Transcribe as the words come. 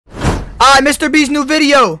MrBeast new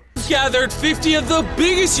video. Gathered 50 of the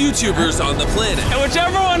biggest YouTubers on the planet. And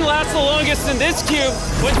whichever one lasts the longest in this cube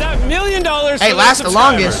wins that $1 million. Hey, last the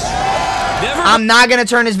longest. I'm not gonna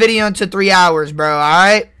turn this video into 3 hours, bro.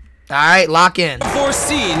 All right, lock in. Before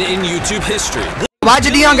seen in YouTube history.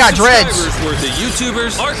 Elijah Dion got dreads. Worth of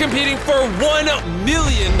YouTubers are competing for $1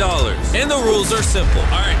 million. And the rules are simple.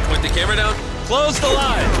 All right, point the camera down. Close the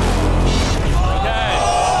line. Okay.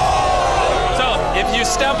 So, if you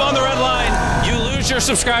step on the red line, you lose your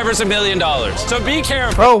subscribers $1 million. So be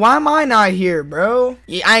careful. Bro, why am I not here, bro?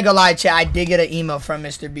 Yeah, I ain't gonna lie, chat. I did get an email from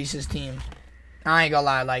MrBeast's team. I ain't gonna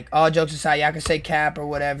lie. Like, all jokes aside, y'all can say cap or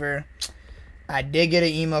whatever. I did get an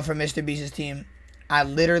email from MrBeast's team. I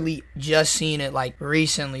literally just seen it like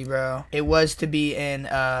recently, bro. It was to be in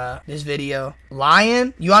this video.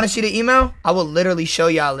 Lion, you want to see the email? I will literally show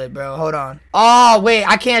y'all it, bro. Hold on. Oh, wait,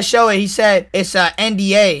 I can't show it. He said it's a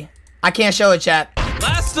NDA. I can't show it, chat.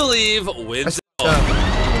 Last to leave wins.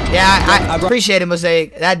 Yeah, I appreciate it,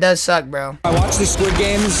 Mosaic. That does suck, bro. I watch the Squid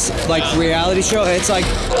Games, like, reality show. It's like,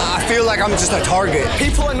 I feel like I'm just a target.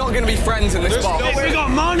 People are not gonna be friends in this box. We got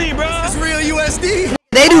money, bro. It's real USD.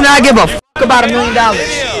 They do not give a fuck about $1 million.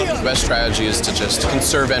 The best strategy is to just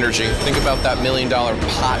conserve energy. Think about that $1 million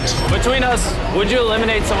pot. Between us, would you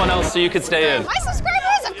eliminate someone else so you could stay in? My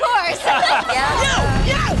subscribers, of course.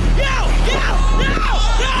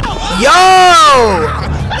 Yo!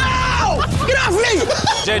 Get off me!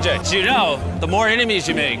 JJ, do you know, the more enemies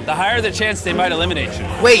you make, the higher the chance they might eliminate you.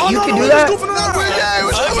 Wait, you can do that?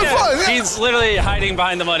 He's literally hiding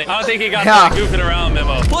behind the money. I don't think he got that goofing around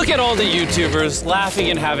memo. Look at all the YouTubers laughing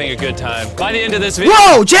and having a good time. By the end of this video...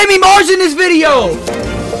 Whoa! Jamie Marr's in this video!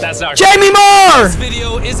 That's not Jamie Marr! This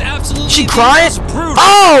video is absolutely... She crying?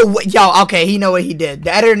 Oh! Yo, okay, he know what he did.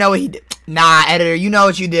 The editor know what he did. Nah, editor, you know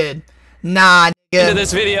what you did. Nah, nigga. Into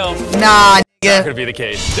this video... Nah, nigga. That could be the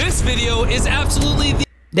case. This video is absolutely...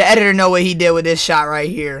 The editor know what he did with this shot right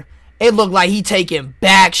here. It looked like he taking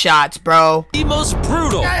back shots, bro. The most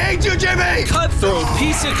brutal, I hate you, Jimmy! cutthroat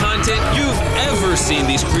piece of content you've ever seen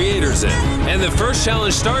these creators in. And the first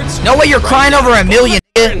challenge starts... No way you're crying over $1 million,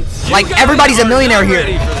 nigga. Like, everybody's a millionaire here.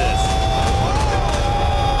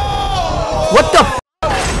 What the f?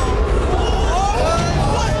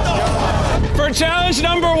 For challenge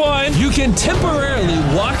number 1, you can temporarily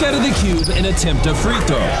walk out of the cube and attempt a free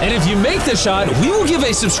throw. And if you make the shot, we will give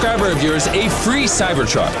a subscriber of yours a free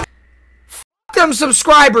Cybertruck. Them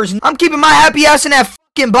subscribers. I'm keeping my happy ass in that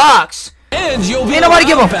fucking box. And you'll be Ain't nobody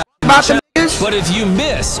give a f about them niggas. But if you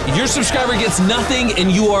miss, your subscriber gets nothing and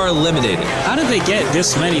you are eliminated. How did they get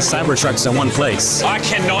this many Cybertrucks in one place? I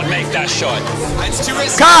cannot make that shot. It's too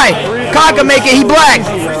risky. Kai can make it. He black.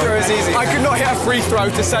 Free throw is easy. I could not hit a free throw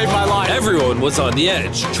to save my life. Everyone was on the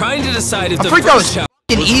edge, trying to decide if the free throw first is challenge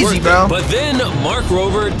fucking was easy, worth bro. it. But then Mark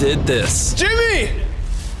Rover did this. Jimmy!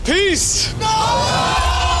 Peace! No!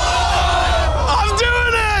 I'm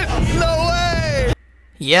doing it! No way!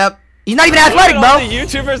 Yep. He's not even athletic, bro. The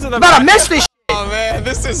YouTubers in the About to miss this shit. Oh man,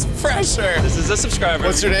 this is pressure. This is a subscriber.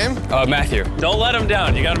 What's your name? Matthew. Don't let him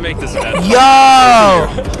down. You gotta make this man. Yo!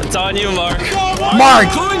 It's on you, Mark. Mark,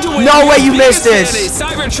 no way you missed this. A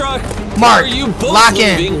Cybertruck. Mark, Are you both lock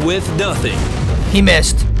in. leaving with nothing? He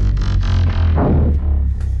missed.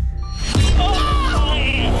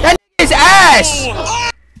 That nigga's ass.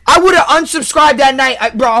 I would have unsubscribed that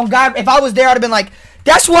night, bro. On God, if I was there, I'd have been like,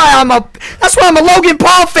 that's why I'm a Logan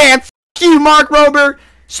Paul fan. F you, Mark Rober.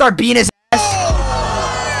 Start beating his ass.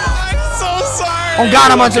 I'm so sorry. On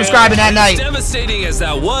God, I'm unsubscribing that night. Devastating as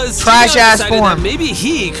that was, Trash ass form. maybe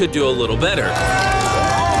he could do a little better.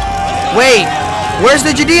 Wait, where's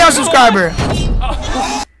the Jadeo subscriber?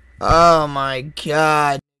 Oh my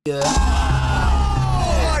God.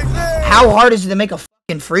 How hard is it to make a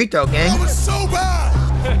fucking free throw, gang? That was so bad.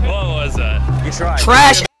 What was that? You tried.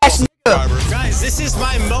 Trash ass nigga. Guys, this is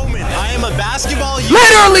my moment. I am a basketball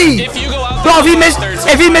Literally! If you go out Bro, if he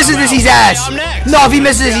misses this, he's ass. No, if he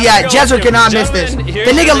misses this, he's ass. Jesser cannot miss this.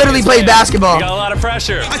 The nigga literally plays basketball. You got a lot of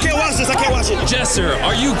pressure. I can't watch this. I can't watch it. Jesser,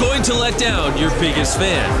 are you going to let down your biggest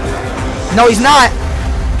fan? No, he's not.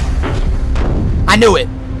 I knew it.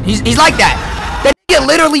 He's like that. That nigga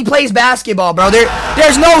literally plays basketball, bro.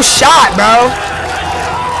 There's no shot, bro.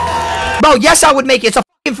 Bro, yes, I would make it. It's a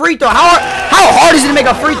fucking free throw. How hard is it to make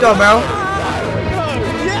a free throw, bro?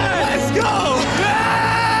 Yeah, let's go.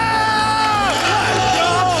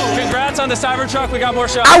 Congrats on the Cybertruck. We got more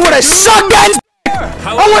shots. I would have sucked that.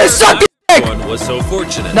 I would have sucked his dick. One was so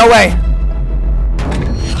fortunate. No way.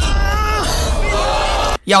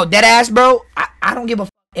 Yo, dead ass, bro. I don't give a f.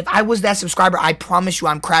 If I was that subscriber, I promise you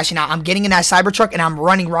I'm crashing out. I'm getting in that Cybertruck and I'm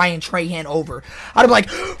running Ryan Trahan over. I'd be like,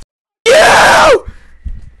 you!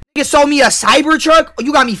 You sold me a Cybertruck?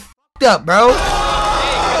 You got me fucked up, bro.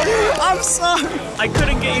 I'm sorry. I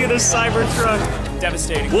couldn't get you the Cybertruck.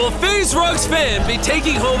 Devastating. Will FaZe Rug's fan be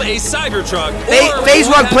taking home a Cybertruck? FaZe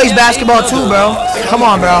Rug plays basketball too, bro. Come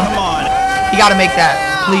on, bro. You gotta make that,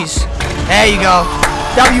 please. There you go.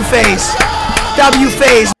 W FaZe. W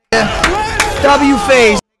FaZe. W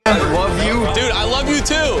FaZe. I love you. Dude, I love you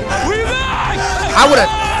too. We back! I would've.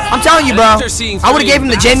 I'm telling you, bro. I would've gave him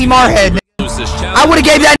the Jamie Marr head. I would've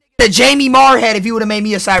gave that the Jamie Marr head if he would've made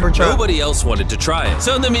me a Cybertruck. Nobody else wanted to try it.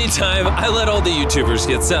 So in the meantime, I let all the YouTubers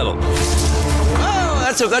get settled.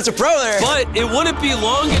 That's a pro there. But it wouldn't be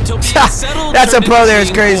long until being settled. That's a pro there.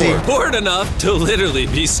 It's crazy. Bored enough to literally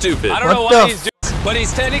be stupid. I don't know What why the he's doing, but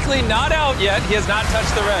he's technically not out yet. He has not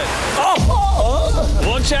touched the red. Oh!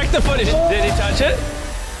 We'll check the footage. Did he touch it?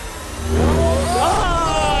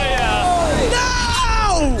 Oh,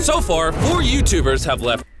 yeah. No! So far, 4 YouTubers have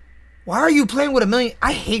left. Why are you playing with $1 million?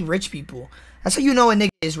 I hate rich people. That's how you know a nigga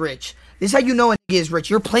is rich. This is how you know a nigga is rich.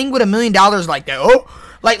 You're playing with $1 million like that. Oh,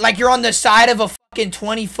 like you're on the side of a fucking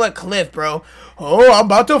 20-foot cliff, bro. Oh, I'm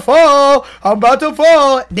about to fall. I'm about to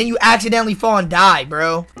fall. Then you accidentally fall and die,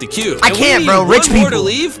 bro. The queue. I can't, bro. Rich people. To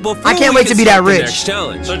leave I can't wait to be that rich.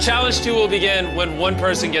 Challenge. So challenge 2 will begin when 1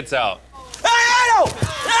 person gets out.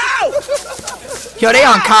 Yo, they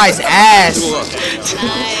on Kai's ass.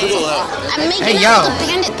 I'm making yo. a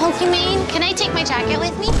bandit Pokemon. Can I take my jacket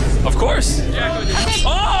with me? Of course. Okay.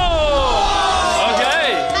 Oh!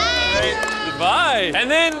 Okay. Bye. Goodbye.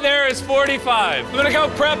 And then there is 45. I'm gonna go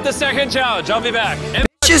prep the second challenge. I'll be back. And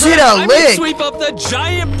Just hit a I'm lick. gonna sweep up the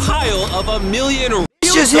giant pile of $1 million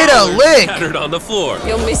Just hit a lick. scattered on the floor.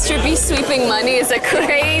 Yo, MrBeast sweeping money is a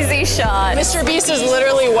crazy shot. MrBeast is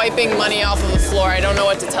literally wiping money off of the floor. I don't know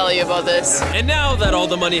what to tell you about this. And now that all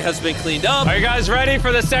the money has been cleaned up, are you guys ready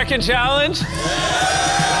for the second challenge? All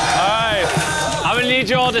right. I'm gonna need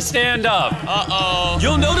you all to stand up. Uh-oh.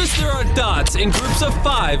 You'll notice there are dots in groups of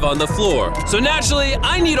 5 on the floor. So naturally,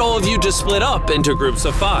 I need all of you to split up into groups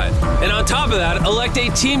of 5. And on top of that, elect a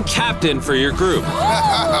team captain for your group,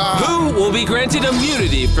 who will be granted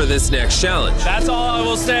immunity for this next challenge. That's all I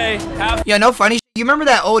will say. Yo, no funny shit. You remember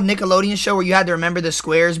that old Nickelodeon show where you had to remember the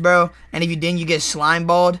squares, bro? And if you didn't, you get slime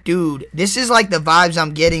balled? Dude, this is like the vibes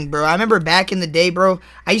I'm getting, bro. I remember back in the day, bro,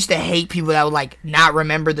 I used to hate people that would like not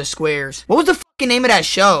remember the squares. What was the fucking name of that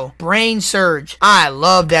show? Brain Surge. I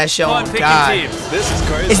love that show. Oh, God. This is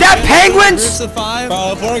crazy. Is that penguins? Groups of 5?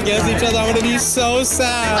 Bro, if we're against each other, I'm gonna be so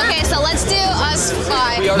sad. Okay, so let's do us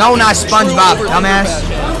 5. No, not SpongeBob, dumbass.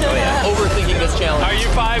 Overthinking this challenge. Are you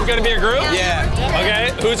 5 gonna be a group? Yeah.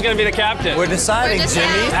 Okay, who's gonna be the captain? We're deciding,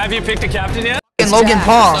 Jimmy. Have you picked a captain yet? And Logan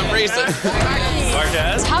Paul.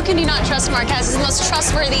 Marquez? How can you not trust Marquez? He's the most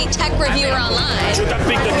trustworthy tech reviewer online. Should I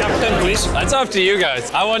pick the captain, please? That's up to you guys.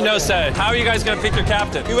 I want no say. How are you guys gonna pick your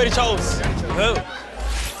captain? You already chose. Who?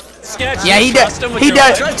 Sketch. Yeah, he does. He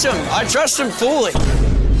does. I trust him fully.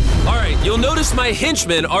 All right, you'll notice my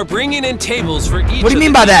henchmen are bringing in tables for each. What do you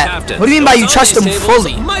mean by that? What do you mean by you trust them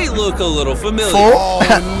fully? Might look a little familiar. Full? Oh,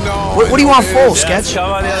 no. what do you want full, Sketch?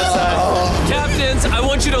 Come on the other side. Captains, I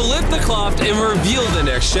want you to lift the cloth and reveal the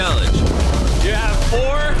next challenge. You have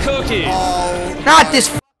 4 cookies. Not this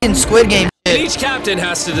fucking Squid Game And shit. each captain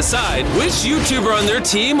has to decide which YouTuber on their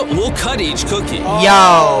team will cut each cookie.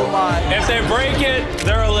 Yo. If they break it,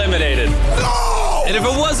 they're eliminated. And if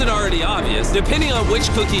it wasn't already obvious, depending on which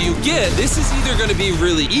cookie you get, this is either going to be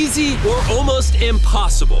really easy or almost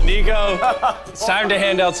impossible. Nico, it's time to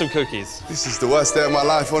hand out some cookies. This is the worst day of my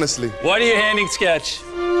life, honestly. What are you handing Sketch?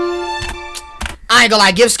 I ain't gonna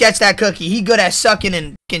lie, give Sketch that cookie. He good at sucking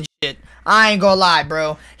and fucking shit. I ain't gonna lie,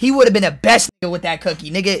 bro. He would have been the best nigga with that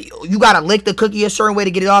cookie. Nigga, you gotta lick the cookie a certain way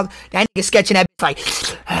to get it off. That nigga sketching that bitch like...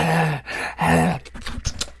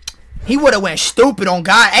 He would have went stupid on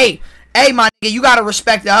God. Hey, my nigga, you gotta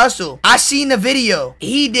respect the hustle. I seen the video.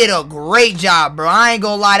 He did a great job, bro. I ain't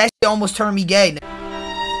gonna lie. That shit almost turned me gay.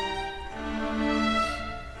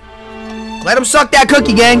 Let him suck that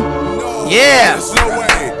cookie, gang. No, yeah. There's no way.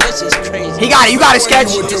 This is crazy. He got it. You got it, Sketch.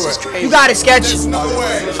 This is crazy. You got it, Sketch. There's no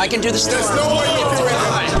way. I can do this. There's no way you can do it.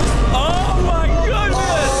 Oh my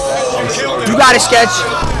goodness! You got it, Sketch.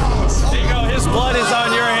 Nico, his blood is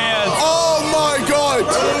on your hands. Oh my God.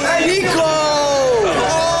 Nico!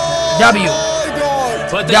 W.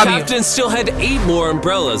 But the captain still had 8 more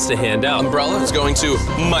umbrellas to hand out. Umbrella is going to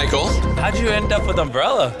Michael. How'd you end up with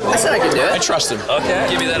umbrella? I said I could do it. I trust him. Okay.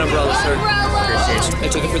 Give me that umbrella, sir. I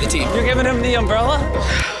took it for the team. You're giving him the umbrella?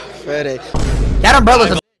 Ready. That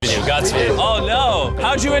umbrella's a... You got to. Oh no!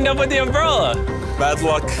 How'd you end up with the umbrella? Bad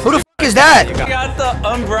luck. Who the f is that? You got the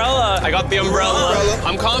umbrella. I got the umbrella.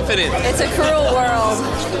 I'm confident. It's a cruel world.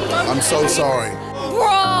 I'm so sorry.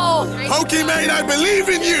 Bro! Pokimane, I believe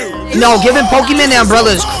in you. No, giving Pokimane the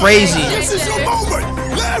umbrella is crazy. This is your moment.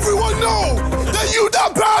 Let everyone know that you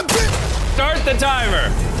that bad bitch. Start the timer.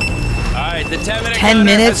 All right, the 10-minute 10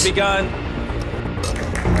 minutes? has begun.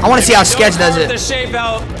 I want to see how Sketch does If you don't carve it. the shape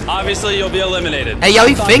out, obviously you'll be eliminated. Hey, yo,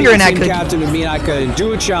 he fingering that team cookie. captain would mean I could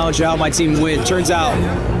do a challenge to help my team win. Turns out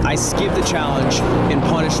I skipped the challenge and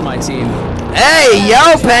punished my team. Hey,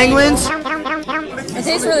 yo, Penguins. It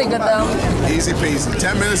tastes really good though. Easy peasy.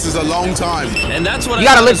 10 minutes is a long time. And that's what You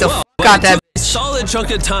I gotta thought lick as the well. fuck out It that took a solid chunk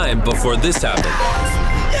of time before this happened.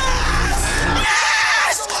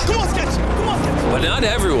 Come on, Sketch. Come on, Sketch. But not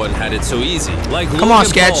everyone had it so easy. Like Come on, Logan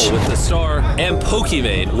Sketch. Paul with the star and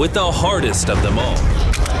Pokimane with the hardest of them all.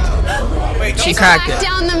 She cracked Back it.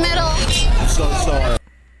 down the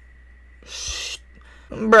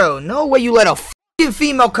middle. Bro, no way you let a fucking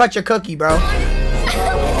female cut your cookie, bro.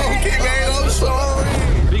 Pokimane, I'm sorry.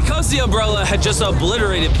 Because the umbrella had just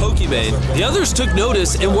obliterated Pokimane, the others took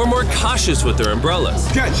notice and were more cautious with their umbrellas.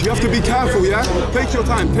 Sketch, you have to be careful, yeah? Take your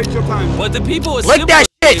time, take your time. But the people with Lick that similar shit,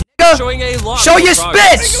 tastes nigga. showing a lot Show more your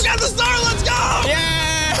progress. spits. Got the star. Let's go.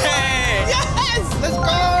 Yes. Let's go. Oh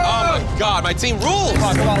my God, my team rules.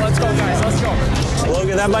 Come on, let's go, guys. Let's go.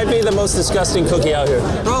 Logan, that might be the most disgusting cookie out here.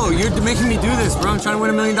 Bro, you're making me do this, bro. I'm trying to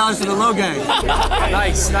win $1 million for the low gang.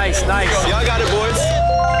 Nice. Y'all got it, boys.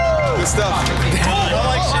 Good stuff. I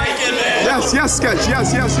like shaking, man. Yes, Sketch,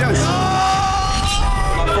 yes. My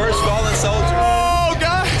first fallen soldier. Oh,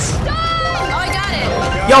 guys. Oh, I got it.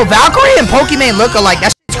 Yo, Valkyrie and Pokimane look alike.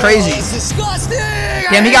 That shit's crazy. Disgusting.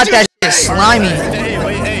 Damn, he got that shit slimy.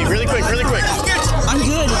 Hey, really quick. I'm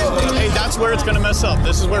good. Hey, that's where it's gonna mess up.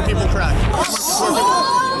 This is where people crack.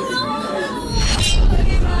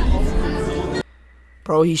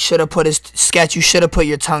 Bro, he should have put his Sketch. You should have put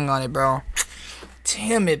your tongue on it, bro.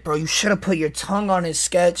 Damn it, bro. You should have put your tongue on his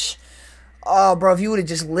Sketch. Oh, bro, if you would have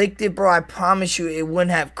just licked it, bro, I promise you it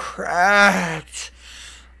wouldn't have cracked.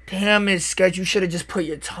 Damn it, Sketch. You should have just put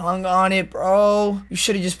your tongue on it, bro. You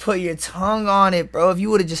should have just put your tongue on it, bro. If you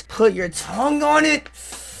would have just put your tongue on it.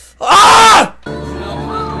 Ah!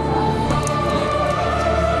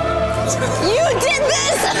 You did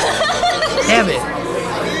this! Damn it.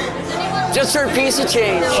 Just for a piece of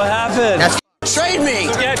change. What happened? That's Trade me.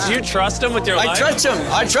 Sketch, you trust him with your life? I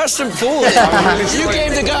trust him fully. You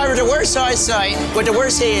gave the guy with the worst eyesight, with the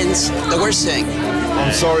worst hands, the worst thing.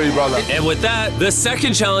 I'm sorry, brother. And with that, the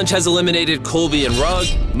second challenge has eliminated Colby and Rugg,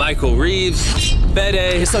 Michael Reeves, Fede,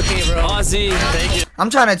 It's okay, bro. Ozzy. Thank you. I'm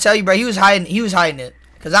trying to tell you, bro. He was hiding it.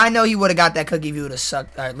 Cause I know he would have got that cookie if he would have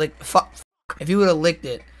sucked. If he would have licked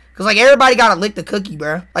it. Cause like everybody gotta lick the cookie,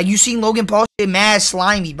 bro. Like you seen Logan Paul shit mad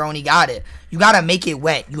slimy, bro, and he got it. You gotta make it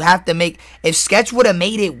wet. You have to make. If Sketch would have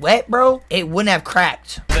made it wet, bro, it wouldn't have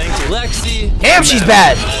cracked. Thank you. Lexi. Damn, she's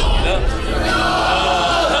bad.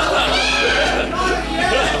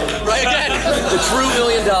 Right again. The true $1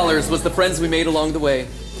 million was the friends we made along the way,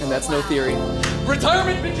 and that's no theory.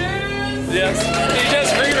 Retirement begins! Yes. He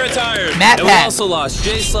just re-retired. Matt and we Pat. also lost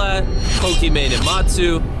J-Slat, Pokimane and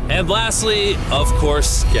Matsu, and lastly, of course,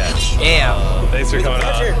 Sketch. Damn. Thanks for coming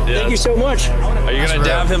out. Yes. Thank you so much. Are you gonna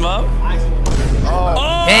dab him up?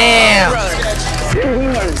 Oh! Damn.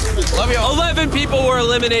 Love you. 11 people were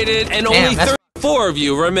eliminated, and Damn, only that's- 34 of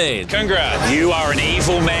you remain. Congrats. You are an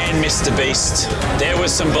evil man, MrBeast. There were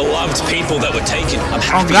some beloved people that were taken. I'm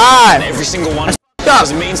happy God. in every single one up.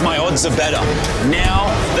 because it means my odds are better. Now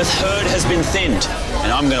the herd has been thinned,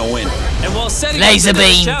 and I'm gonna win. And while setting up Laser the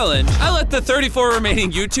next beam. challenge, I let the 34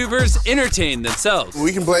 remaining YouTubers entertain themselves.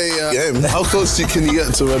 We can play a game. How close can you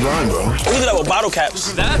get to Red Line, bro? Look at that with bottle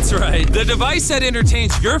caps. That's right. The device that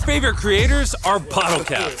entertains your favorite creators are bottle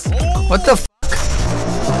caps. What the?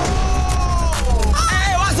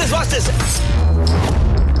 Hey, watch this.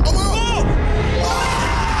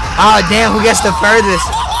 Oh damn, who gets the furthest?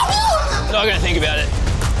 Not gonna think about it.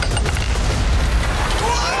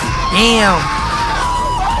 Damn.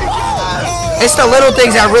 It's the little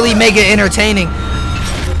things that really make it entertaining.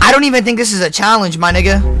 I don't even think this is a challenge, my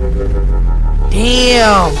nigga.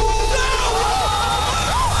 Damn.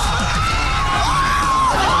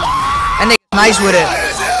 That nigga's nice with it.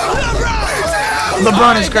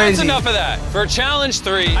 LeBron is That's crazy. enough of that. For challenge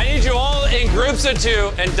 3, I need you all in groups of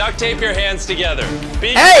 2 and duct tape your hands together. Be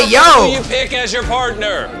Hey, careful yo. who you pick as your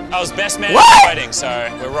partner. I was best man What? at the wedding, so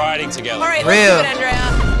we're riding together. All right, Real. let's do it,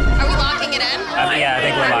 Andrea. Are we locking it in? Yeah, I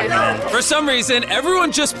think we're locking it in. For some reason,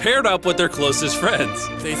 everyone just paired up with their closest friends.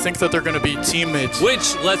 They think that they're gonna be teammates.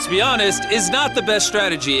 Which, let's be honest, is not the best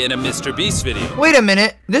strategy in a MrBeast video. Wait a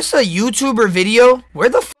minute. This a YouTuber video? Where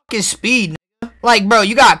the fuck is Speed, nigga? Like, bro,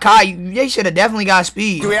 you got caught. They should have definitely got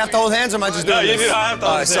Speed. Do we have to hold hands or am I just doing this? have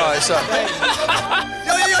to Sorry.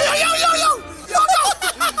 Yo!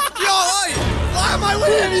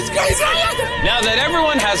 Now that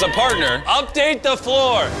everyone has a partner, update the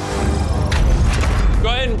floor. Go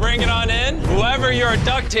ahead and bring it on in. Whoever you're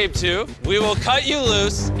duct taped to, we will cut you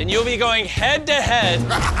loose, and you'll be going head to head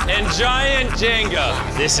in giant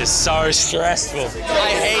Jenga. This is so stressful.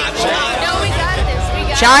 I hate Jenga. No, we got this. We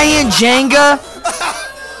got Giant Jenga?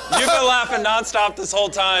 You've been laughing nonstop this whole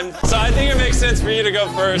time, so I think it makes sense for you to go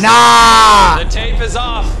first. Nah. The tape is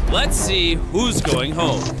off. Let's see who's going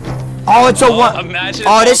home. Oh, it's a one. Imagine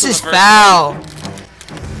Oh, this is foul.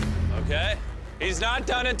 Okay. He's not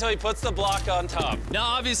done until he puts the block on top. Now,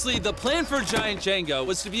 obviously, the plan for Giant Jenga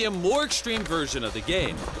was to be a more extreme version of the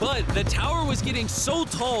game. But the tower was getting so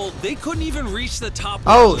tall, they couldn't even reach the top.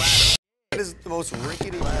 Oh, shit. That is the most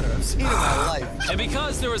rickety ladder I've seen in my life. And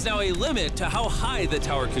because there was now a limit to how high the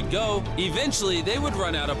tower could go, eventually they would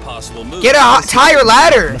run out of possible moves. Get a higher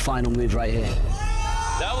ladder. The final move right here.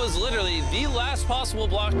 That was literally the last possible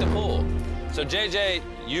block to pull. So, JJ,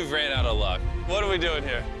 you've ran out of luck. What are we doing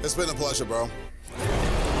here? It's been a pleasure, bro.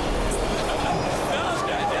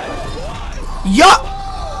 Yup.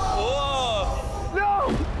 Whoa.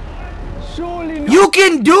 You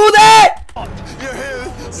can do that?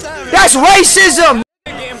 That's racism.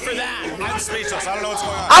 Game for that. I'm speechless. I don't know what's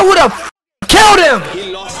going on. I would have killed him.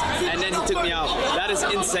 He lost, and then he took me out. That is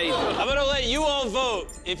insane. I'm gonna let you all vote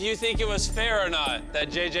if you think it was fair or not that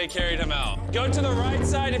JJ carried him out. Go to the right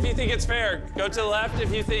side if you think it's fair. Go to the left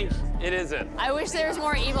if you think it isn't. I wish there was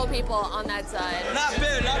more evil people on that side. Not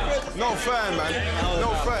fair, not fair. No fair, man.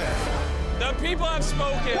 No fair. The people have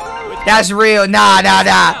spoken. That's real. Nah.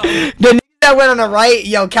 The nigga that went on the right,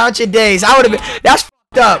 yo, count your days. I would have been. That's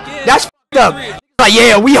fucked up. That's fucked up. Like,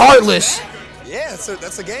 yeah, we heartless. Yeah,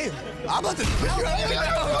 that's a game. I'm about to.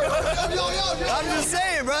 I'm just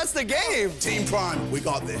saying, bro. That's the game. Team Prime, we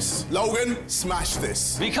got this. Logan, smash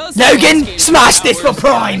this. Because Logan, smash this for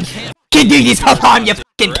Prime. Can do this for Prime, you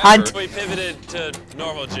fucking cunt. We pivoted to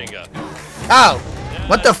normal Jenga. Oh,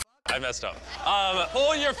 what the f? I messed up.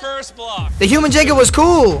 Pull your first block. The human Jenga was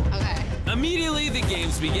cool. Okay. Immediately the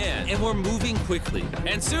games began, and we're moving quickly.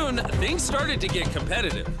 And soon, things started to get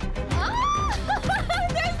competitive. There's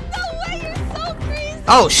no way, you're so crazy.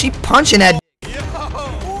 Oh, she punching that.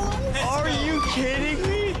 Are you kidding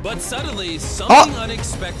me? But suddenly, something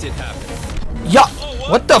unexpected happened. Yo,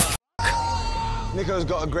 what the f? Nico's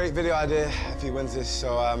got a great video idea if he wins this,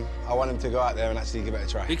 so I want him to go out there and actually give it a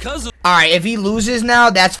try. Because of All right, if he loses now,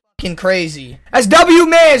 that's fucking crazy. That's W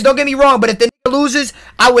mans. Don't get me wrong, but if the nigga loses,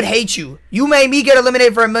 I would hate you. You made me get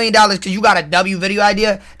eliminated for $1 million because you got a W video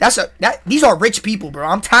idea. These are rich people, bro.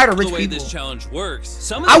 I'm tired of rich the way people. this challenge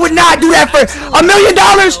works, I would not do that for $1 million.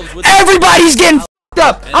 Everybody's getting fucked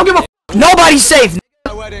up. I don't give a f. Nobody's safe.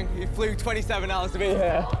 My wedding, he flew 27 hours to be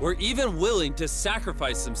here. Were even willing to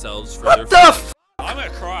sacrifice themselves for What their the f? I'm gonna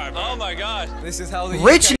cry. Oh my god. This is how the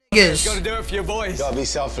Rich UK niggas. gotta do it for your boys. You gotta be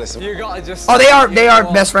selfless. You gotta just. Oh, they are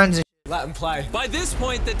best friends. And let them play. By this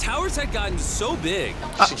point, the towers had gotten so big.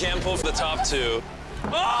 She can't pull for the top two.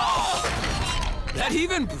 Oh! That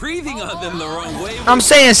even breathing on them the wrong way. I'm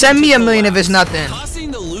saying, send me $1 million if it's nothing.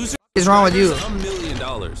 Costing the loser What is wrong with you? $1 million.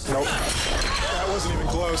 Nope. That wasn't even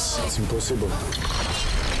close. It's impossible.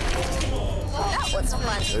 That was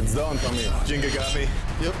fun. It's done for me. Jenga got me.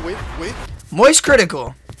 Yep, wait. Moist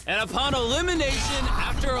critical. And upon elimination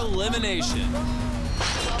after elimination,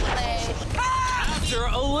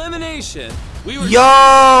 we were.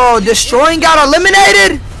 Yo, Destroying got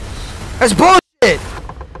eliminated? That's bullshit.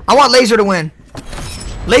 I want Laser to win.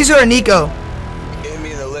 Laser or Nico? Give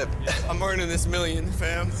me the lip. I'm earning this million,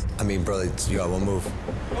 fam. I mean, bro, you got one move.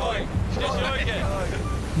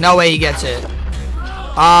 No way he gets it.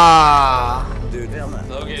 Ah. Dude.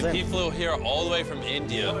 Logan, he flew here all the way from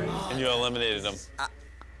India, and you eliminated him.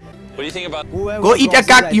 What do you think about? Go eat a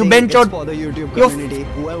cock, you benchot. You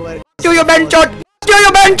benchot.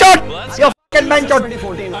 You benchot. You fucking benchot.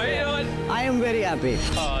 I am very happy.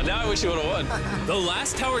 Now I wish you would have won. The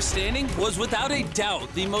last tower standing was without a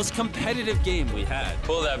doubt the most competitive game we had.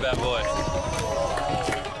 Pull that bad boy.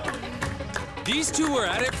 These two were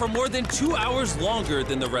at it for more than 2 hours longer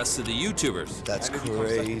than the rest of the YouTubers. That's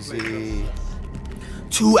crazy.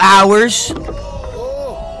 2 hours?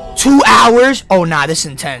 2 hours? Oh, nah, this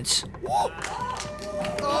is intense.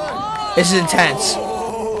 This is intense.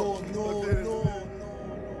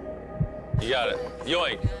 You got it.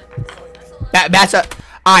 Yoink. That's a...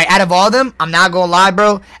 Alright, out of all of them, I'm not gonna lie,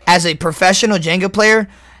 bro. As a professional Jenga player,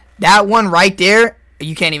 that one right there,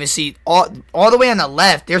 you can't even see all the way on the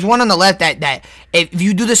left. There's one on the left that if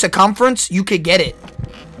you do the circumference, you could get it.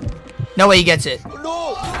 No way he gets it.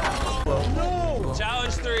 No.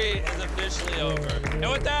 Challenge 3 is officially over. And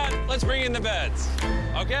with that, let's bring in the beds.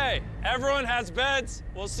 Okay, everyone has beds.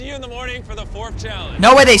 We'll see you in the morning for the 4th challenge.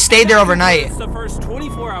 No way they stayed there overnight. It's the first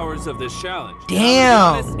 24 hours of this challenge.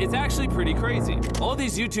 Damn. Honest, it's actually pretty crazy. All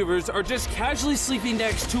these YouTubers are just casually sleeping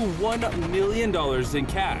next to $1 million in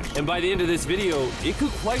cash. And by the end of this video, it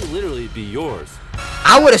could quite literally be yours.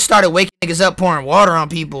 I would have started waking niggas up pouring water on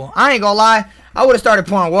people. I ain't gonna lie. I would have started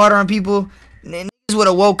pouring water on people. And niggas would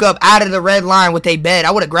have woke up out of the red line with their bed.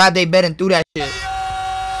 I would have grabbed their bed and threw that shit.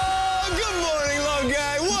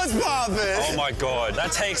 Oh my god,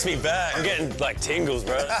 that takes me back. I'm getting like tingles,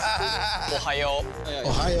 bro. Ohio.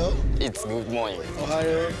 Ohio. It's good morning.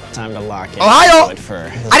 Ohio. Time to lock in. Ohio.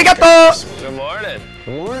 Arigato. Good morning.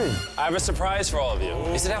 Good morning. I have a surprise for all of you.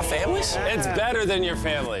 Is it our families? It's better than your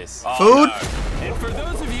families. Food? No. And for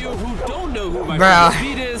those of you who don't know who my Bruh.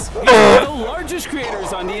 is, he's one of the largest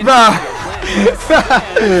creators on the internet.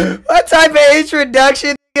 What type of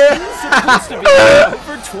introduction? Supposed to be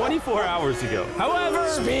over 24 hours ago. However,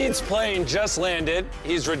 Speed's plane just landed.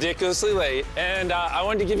 He's ridiculously late, and I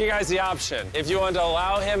wanted to give you guys the option. If you want to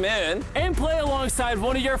allow him in and play alongside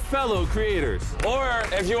one of your fellow creators, or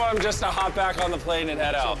if you want him just to hop back on the plane and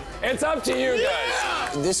head out. It's up to you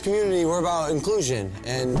guys. In this community, we're about inclusion,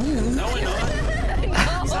 and No, we're not.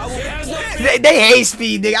 They hate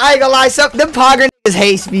Speed, nigga. I ain't gonna lie. Them Pogger niggas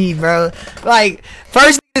hate Speed, bro. Like,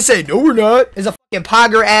 first nigga say, no, we're not. It's a fucking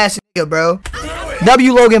Pogger ass nigga, bro.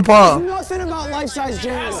 W. Logan Paul. nothing about life-size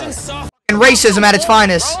James. And racism at its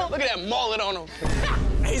finest. Look at that mullet on him.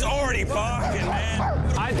 He's already barking, man.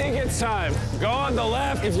 I think it's time. Go on the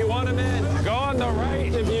left if you want him in. Go on the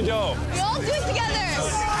right if you don't. We all do it together.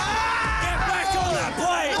 Get back on that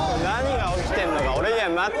plane.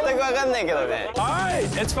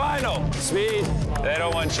 Alright, it's final. Speed, they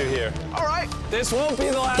don't want you here. Alright, this won't be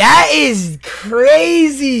the last. That is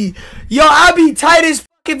crazy. Yo, I'd be tight as fuck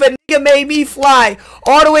if a nigga made me fly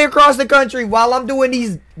all the way across the country while I'm doing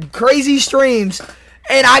these crazy streams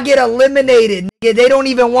and I get eliminated. Nigga, they don't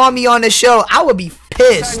even want me on the show. I would be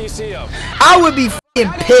pissed. You see him. I would be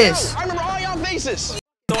fucking pissed. I remember all y'all faces.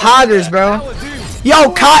 Poggers, bro.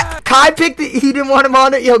 Yo, Kai picked it. He didn't want him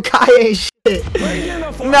on it. Yo, Kai ain't shit.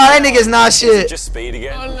 No, that nigga's not shit. Just Speed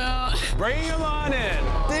again. Oh no. Bring him on in.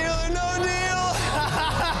 Deal or no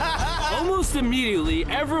deal? Almost immediately,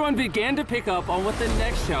 everyone began to pick up on what the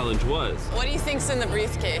next challenge was. What do you think's in the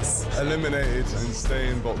briefcase? Eliminated and stay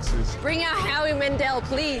in boxes. Bring out Howie Mandel,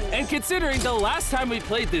 please. And considering the last time we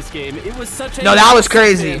played this game, it was such a No, that was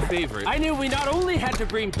crazy. favorite. I knew we not only had to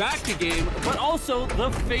bring back the game, but also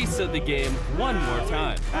the face of the game one more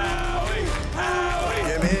time.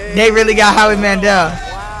 They really got Howie Mandel.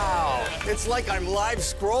 Wow. It's like I'm live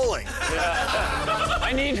scrolling.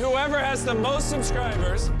 I need whoever has the most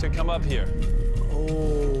subscribers to come up here.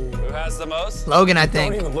 Who has the most? Logan, I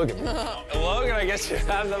think. Don't even look at me. Logan, I guess you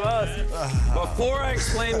have the most. Before I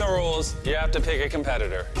explain the rules, you have to pick a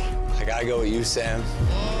competitor. I gotta go with you, Sam.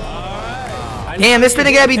 Damn, this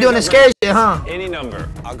nigga gotta be doing the scary shit, huh? Any number.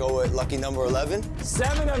 I'll go with lucky number 11.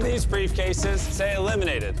 7 of these briefcases say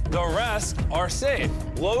eliminated. The rest are safe.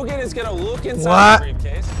 Logan is gonna look inside the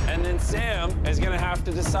briefcase, and then Sam is gonna have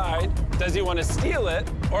to decide, does he want to steal it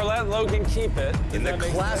or let Logan keep it? In the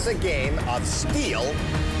classic game of steal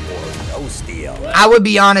or no steal. I would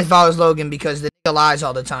be honest if I was Logan because the nigga lies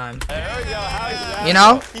all the time. There we go. You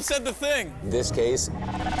know? He said the thing. This case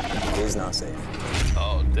is not safe.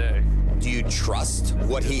 Oh, dang. Do you trust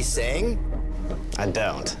what he's saying? I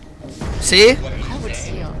don't. See? I would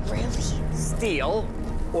steal. Really? Steal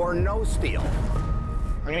or no steal?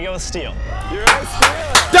 I'm gonna go with steal. You're right,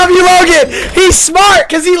 steal. W. Logan! He's smart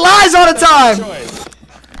because he lies all the time!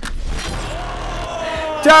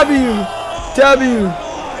 W.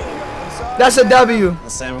 That's a W. The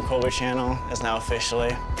Sam Colby channel is now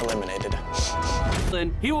officially eliminated.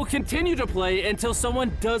 He will continue to play until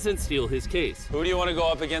someone doesn't steal his case. Who do you want to go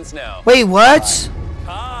up against now? Wait, what?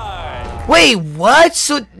 Hi. Wait, what?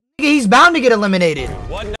 So nigga, he's bound to get eliminated.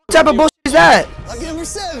 What type of bullshit is that? Lucky number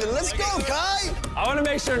 7. Let's go, Kai. I want to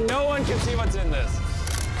make sure no one can see what's in this.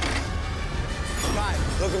 Kai,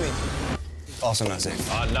 look at me. Also not safe.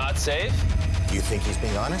 Not safe? Do you think he's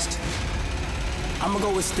being honest? I'm gonna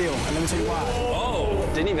go with steal, and let me tell you why. Oh,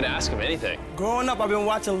 didn't even ask him anything. Growing up, I've been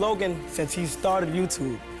watching Logan since he started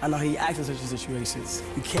YouTube. I know he acts in such situations.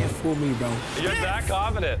 You can't fool me, bro. You're that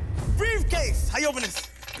confident. Briefcase! How you open this?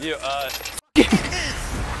 You,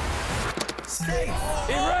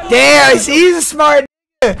 Damn, he's a smart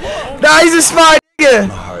nigga. Nah, he's a smart nigga.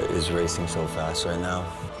 My heart is racing so fast right now.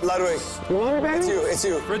 Ludwig, it's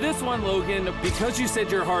you. For this one, Logan, because you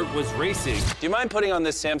said your heart was racing, do you mind putting on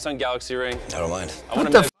this Samsung Galaxy ring? I don't mind. I want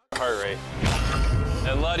to measure your heart rate.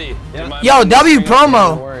 And Luddy. Yo, W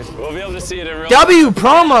promo. We'll be able to see it in real W time.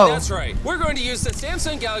 promo. That's right. We're going to use the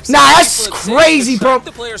Samsung Galaxy. Nah, that's crazy, bro.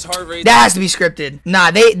 The player's heart rate. That has to be scripted.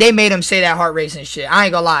 Nah, they made him say that heart rate and shit. I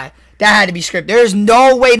ain't gonna lie. That had to be scripted. There's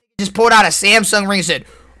no way they just pulled out a Samsung ring and said,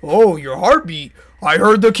 "Oh, your heartbeat. I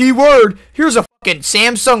heard the key word. Here's a fucking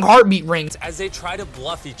Samsung heartbeat ring." As they try to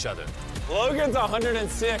bluff each other. Logan's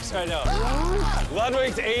 106 right now.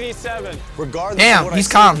 Ludwig's 87. Regardless Damn, of what he's I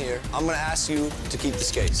see calm. here, I'm gonna ask you to keep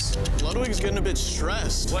this case. Ludwig's getting a bit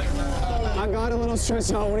stressed. What? I got a little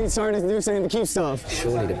stressed out when he started to do something to keep stuff.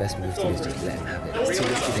 Surely the best move to do is just let him have it. It's too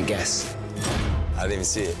risky to guess. I didn't even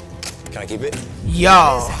see it. Can I keep it? Yo.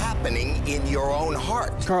 What is happening in your own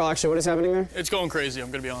heart? Carl, actually, what is happening there? It's going crazy,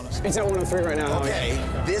 I'm gonna be honest. It's at 103 right now. Okay,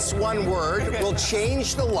 this one word will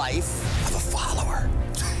change the life of a follower.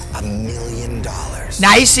 $1 million.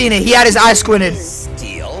 Now he's seen it. He had his eyes squinted.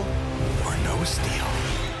 Steal or no steal?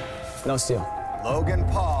 No steal. Logan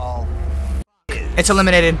Paul. It's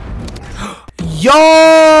eliminated. Yo!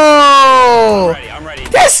 I'm ready.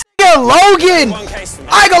 This nigga Logan!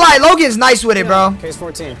 I ain't gonna lie, Logan's nice with it, bro. Case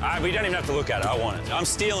 14. We don't even have to look at it. I want it. I'm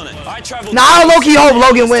stealing it. I traveled. Nah, I low-key hope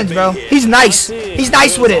Logan wins, bro. He's nice. He's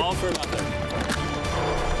nice with it.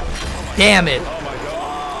 Damn it.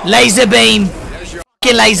 Laser beam.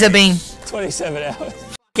 Fucking laser beam. 27 hours.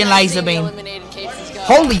 Fucking laser beam.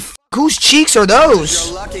 Holy f***, whose cheeks are those?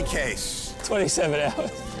 Your lucky case. 27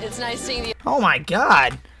 hours. It's nice seeing you. Oh my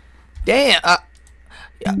god. Damn.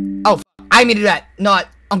 Yeah. Oh, I didn't mean to do that. No,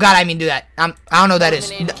 oh god, I didn't mean to do that. I don't know what that is.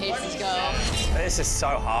 This is so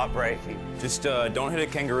heartbreaking. Just don't hit a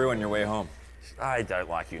kangaroo on your way home. I don't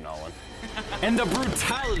like you, Nolan. And the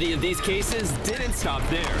brutality of these cases didn't stop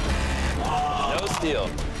there. No steal.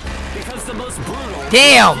 Because the most brutal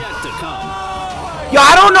Damn. is yet to come. Yo,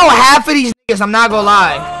 I don't know half of these niggas, I'm not gonna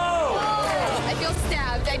lie. I feel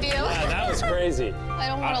stabbed, I do. Yeah, that was crazy. I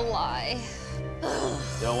don't want to lie.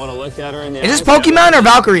 You don't want to look at her in the Is this Pokemon or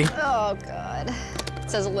Valkyrie? Oh, God. It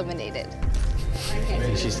says eliminated. I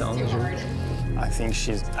think she's telling the truth. I think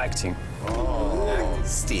she's acting. Oh.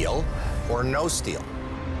 Steal or no steal?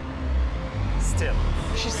 Still.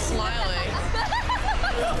 She's smiling.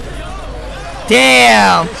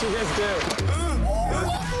 Damn. What did you just do?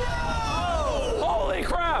 Holy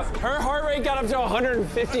crap! Her heart rate got up to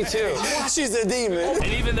 152. She's a demon.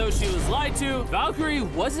 And even though she was lied to, Valkyrie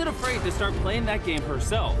wasn't afraid to start playing that game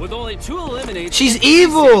herself. With only 2 eliminates, She's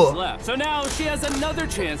evil. left. So now she has another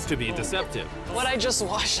chance to be deceptive. What I just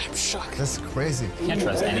watched, I'm shocked. That's crazy. You can't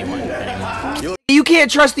trust anyone anymore. You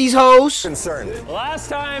can't trust these hoes. Concerned. Last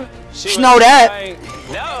time, she Know was that. crying.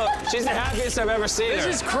 No, she's the happiest I've ever seen her.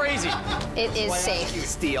 This is crazy. It is safe.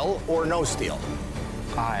 Steal or no steal?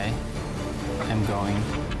 I am going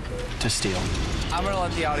to steal. I'm gonna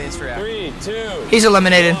let the audience react. 3, 2. He's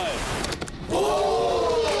eliminated.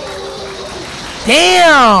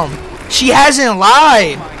 Damn. She hasn't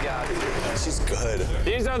lied. She's good.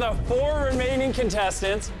 These are the 4 remaining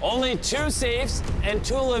contestants. Only 2 safes and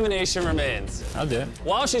 2 elimination remains. I'll do it.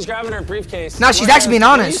 While she's grabbing her briefcase, No, she's actually being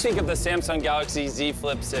honest. What do you think of the Samsung Galaxy Z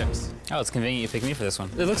Flip 6? Oh, it's convenient you picked me for this one.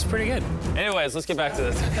 It looks pretty good. Anyways, let's get back to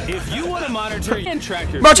this. If you want to monitor and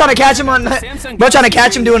track your Bro trying to catch him on Bro trying to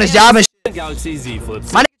catch him doing his job and shit. Galaxy Z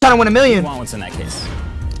Flips. My nigga trying to win $1 million. You want what's in that case?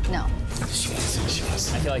 No.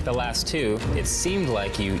 I feel like the last 2, it seemed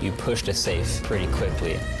like you pushed a safe pretty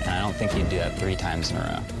quickly, and I don't think you'd do that 3 times in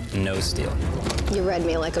a row. No steal. You read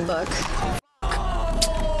me like a book.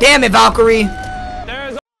 Damn it, Valkyrie.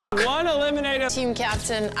 There's 1 eliminated. Team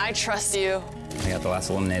captain, I trust you. I got the last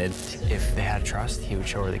eliminated. If they had trust, he would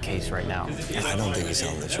show her the case right now. I don't think he's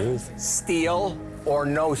telling the truth. Steal or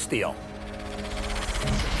no steal?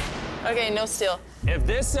 Okay, no steal. If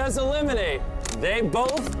this says eliminate, they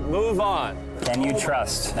both move on. Can you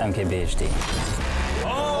trust MKBHD?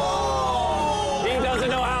 Oh! He doesn't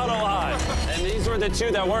know how to lie. And these were the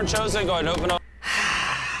 2 that weren't chosen. Go ahead and open up.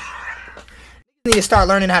 You need to start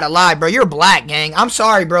learning how to lie, bro. You're black, gang. I'm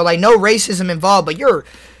sorry, bro. Like, no racism involved, but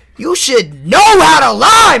you should know how to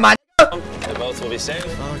lie, my nigga. They both will be safe.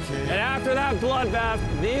 Okay. And after that bloodbath,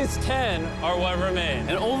 these 10 are what remain.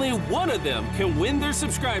 And only one of them can win their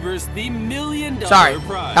subscribers the $1 million Sorry,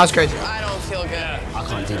 prize. that was crazy. I don't feel good. I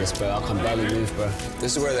can't do this, bro. I can barely move, bro.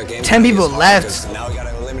 This is where the game 10 people is hard, left. because now we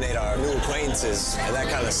gotta eliminate our new acquaintances, and that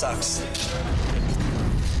kind of sucks.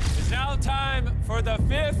 It's now time for the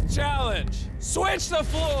 5th challenge. Switch the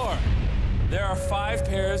floor. There are 5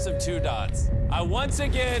 pairs of 2 dots. I once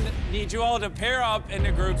again need you all to pair up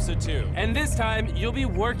into groups of 2. And this time, you'll be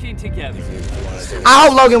working together. I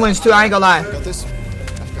hope Logan wins too. I ain't gonna lie. Got this.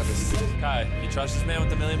 I've got this. Kai, you trust this man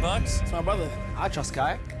with $1 million? It's my brother. I trust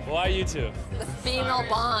Kai. Why you two? The female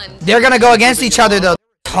bond. They're gonna go against each other though.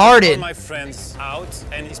 Retarded. My friends out,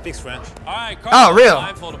 and he speaks French. All right, Carl, oh, real.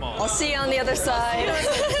 blindfold them all. I'll see you on the other side.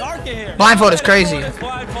 Dark in here. Blindfold is crazy.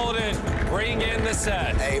 Blindfolded. Bring in the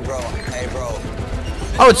set. Hey, bro. Hey, bro.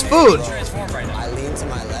 Oh, it's food. I lean to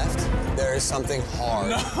my left. There is something hard.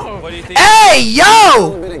 No. What do you think? Hey,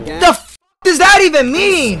 yo! The f does that even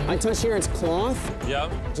mean? I touch here, it's cloth.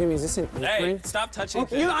 Yep. Jimmy, is this an Hey, stop touching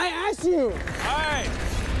things. I asked you. All right,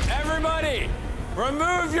 everybody,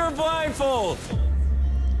 remove your blindfold.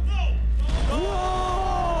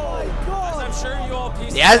 As I'm sure you all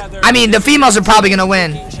piece together. I mean, the females are probably gonna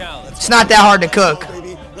win. It's not that hard to cook.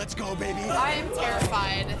 Let's go, baby. I am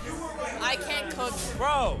terrified. I can't cook.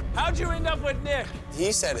 Bro, how'd you end up with Nick?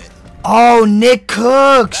 He said it. Oh, Nick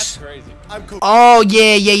cooks. That's crazy. I'm cooking. Oh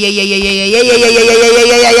yeah.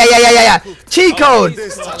 Cheat code.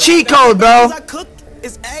 Cheat code, bro. I cook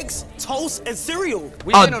is eggs, toast, and cereal.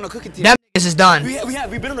 We've been on a cooking team. That is done.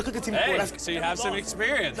 We've been on a cooking team before. Hey, so you have some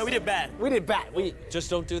experience. No, we did bad. We just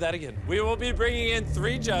don't do that again. We will be bringing in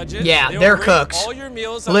 3 judges. Yeah, They will they're rate cooks. all your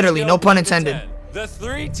meals on Literally, a no scale pun of 1 to intended. 10. The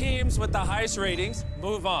 3 teams with the highest ratings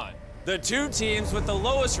move on. The 2 teams with the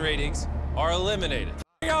lowest ratings are eliminated.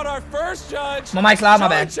 Bring out our first judge. My mic's loud, my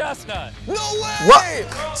bad. Chestnut. No way!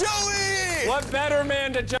 What? Joey! What better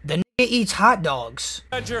man to The nigga eats hot dogs.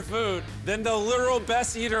 judge your food than the literal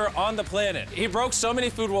best eater on the planet? He broke so many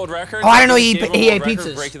food world records. Oh, I didn't know he gave a ate world record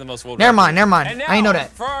pizzas. breaking the most world Never records. mind. And now, I didn't know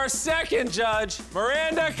that. for our second judge,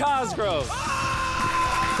 Miranda Cosgrove.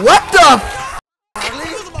 What the?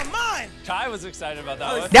 Kai was excited about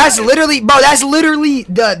that one. That's literally, bro. That's literally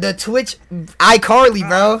the Twitch iCarly,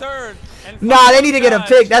 bro. Third and Nah, they need to get a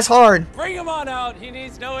pick. That's hard. Bring him on out. He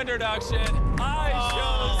needs no introduction.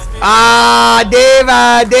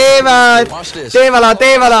 David. Watch this. Dévala.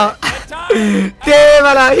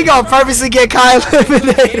 He gonna purposely get Kai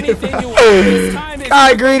eliminated.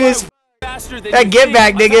 Kai Green is that get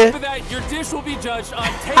back, nigga. Your dish will be judged on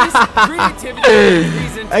taste, creativity, and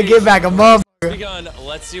presentation. That get back a motherfucker. Begun.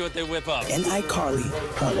 Let's see what they whip up. and iCarly,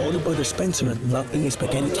 her older brother Spencer, loved eating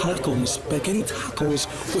spaghetti tacos. Spaghetti tacos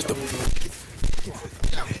was the.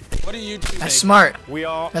 What do you two That's smart. We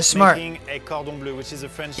are That's smart. making a cordon bleu, which is a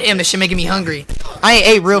French. Damn, this shit making me hungry. I ain't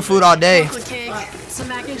ate real food all day. Some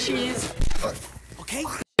mac and cheese. Okay.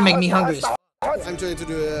 It make me hungry. I'm trying to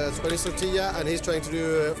do a Spanish tortilla, and he's trying to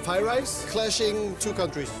do fried rice, clashing 2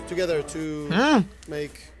 countries together to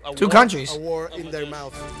make a 2 countries. A war in their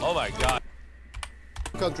mouth. Oh my god.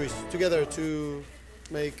 Countries together to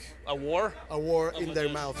make a war? A war in their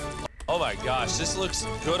mouth. Oh my gosh, this looks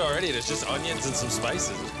good already. There's just onions and some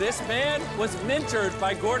spices. This man was mentored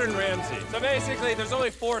by Gordon Ramsay. So basically, there's only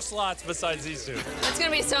 4 slots besides these 2. It's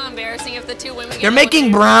gonna be so embarrassing if the 2 women get They're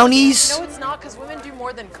making brownies. No, it's not, because women do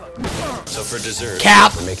more than cook. So for dessert,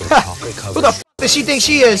 Cap. We're making chocolate covered. Who the f does she think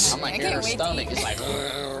she is? I can't wait to eat.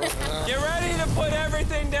 get ready to put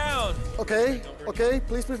everything down. Okay,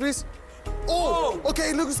 please. Oh, okay,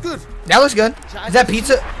 it looks good. That looks good. Is that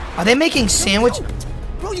pizza? Are they making sandwich?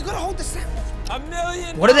 Bro, you gotta hold the sandwich. $1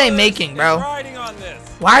 million. What are they making, bro? Riding on this.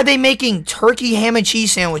 Why are they making turkey ham and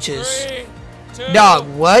cheese sandwiches? 3, 2, Dog,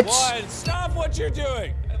 what? 1. Stop what you're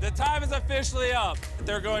doing. The time is officially up.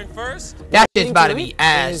 They're going first. That shit's about to be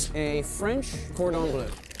ass. Is a French cordon bleu.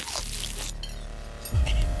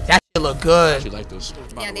 That shit look good. You like those?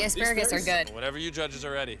 Yeah, the asparagus are good. Whenever you judges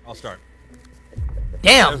are ready, I'll start.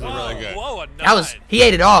 Damn. Really good. Whoa, That was, he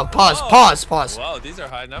ate it all. Pause. Whoa, these are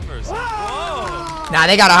high numbers. Whoa. Nah,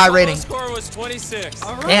 they got a high rating. The score was 26.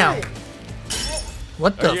 Damn.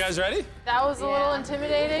 What Are you the? guys ready? That was a little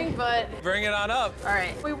intimidating, but Bring it on up. all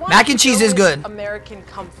right. We want Mac and to cheese go is good. with American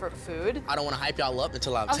comfort food. I don't want to hype y'all up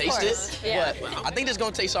until I've Of tasted course, it, yeah. but I think it's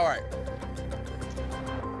gonna taste all right.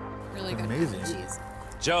 Really good. Amazing. Cheese.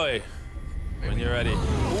 Joey, when you're ready.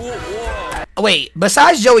 Whoa. Wait,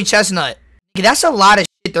 besides Joey Chestnut, that's a lot of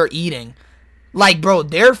shit they're eating. Like, bro,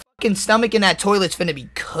 their fucking stomach in that toilet's finna be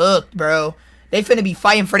cooked, bro. They finna be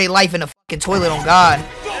fighting for their life in the fucking toilet, on God.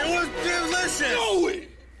 It was delicious.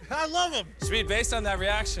 I love them. Sweet, based on that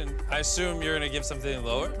reaction, I assume you're gonna give something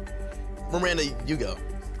lower? Miranda, you go.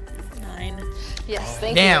 9. Yes,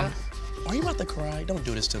 thank Damn. you. Are you about to cry? Don't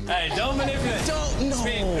do this to me. Hey, don't manipulate. No.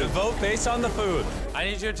 Sweet, vote based on the food. I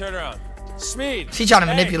need you to turn around. Sweet. She trying to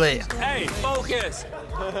manipulate. Hey, focus.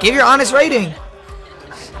 Give your honest rating.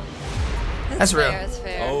 That's real. That's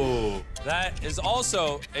fair. Oh, that is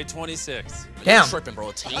also a 26. Damn. You're tripping,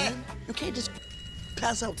 bro. 10? You can't just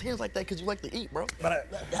pass out 10s like that because you like to eat, bro. Welcome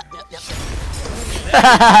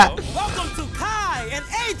to Kai and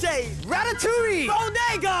AJ Ratatouille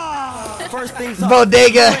Bodega. First things up.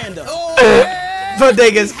 Bodega. Miranda.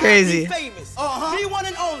 Bodega's crazy. Famous. The one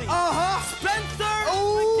and only.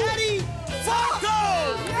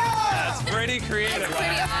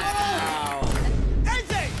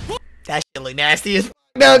 look nasty as fuck.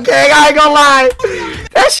 Okay, I ain't gonna lie.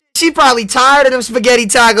 That shit, she probably tired of them spaghetti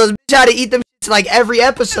tacos. Bitch had to eat them shits like every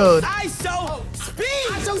episode. ISO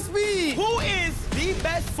Speed! Who is the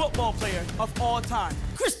best football player of all time?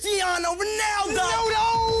 Cristiano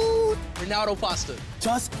Ronaldo! Ronaldo pasta.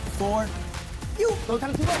 Just for you. Don't tell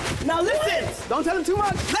him too much. Now listen. Don't tell him too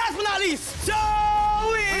much. Last but not least,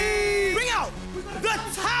 Joey! Bring out the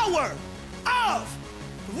Tower of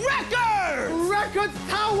Records! Records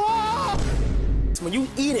Tower! When you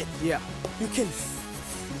eat it, you can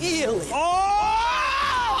feel it.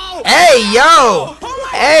 Oh! Hey, yo!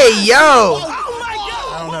 Hey, yo! Oh my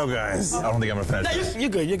God! I don't know, guys. I don't think I'm gonna finish. You're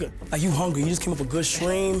good. Are you hungry? You just came up with a good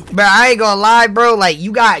stream. Bro, I ain't gonna lie, bro. Like,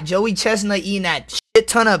 you got Joey Chestnut eating that shit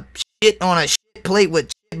ton of shit on a shit plate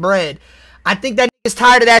with shit bread. I think that nigga's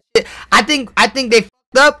tired of that shit. I think they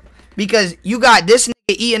fucked up because you got this nigga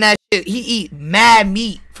eating that shit. He eat mad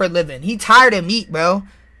meat for a living. He tired of meat, bro.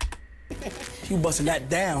 You busting that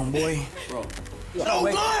down, boy. Bro. No,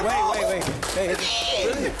 wait.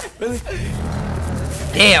 Really?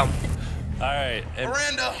 Damn. All right.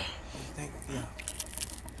 Miranda.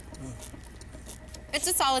 It's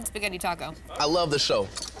a solid spaghetti taco. I love the show,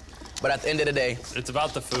 but at the end of the day, it's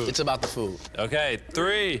about the food. It's about the food. Okay,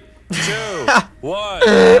 3, 2, 1.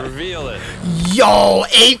 Reveal it. Yo,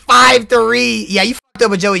 853. Yeah, you fucked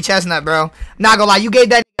up with Joey Chestnut, bro. Not gonna lie, you gave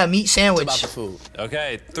that nigga a meat sandwich. It's about the food.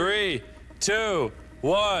 Okay, 3, 2,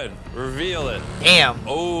 1. Reveal it. Damn.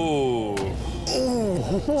 Oh.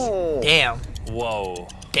 Damn. Whoa.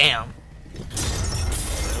 Damn.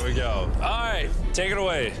 There we go. All right, take it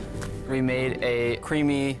away. We made a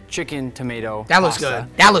creamy chicken tomato That looks pasta.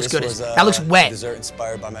 good. That looks This good. was, That looks wet. Dessert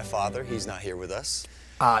inspired by my father. He's not here with us.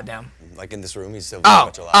 Ah, damn. Like in this room, he's still very Oh,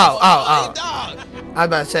 much alive. I was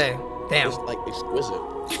about to say, damn. It's like exquisite,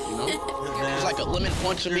 you know? It's like a lemon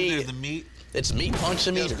punch of meat. The meat. It's meat punch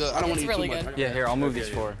of meat. I don't want to eat really too much. good. Yeah, here, I'll move these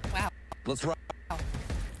for. Wow. Let's rock.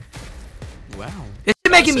 Wow. This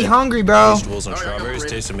shit making me hungry, bro. Vegetables and strawberries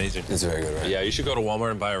taste amazing. It's very good, right? Yeah, you should go to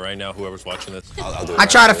Walmart and buy it right now, whoever's watching this. I'll do it I right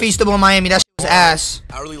tried a after this. Feastable in Miami. That shit was ass.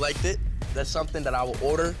 I really liked it. That's something that I will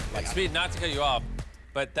order. Like, Speed, not to cut you off,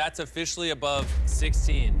 but that's officially above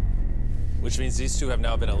 16, which means these two have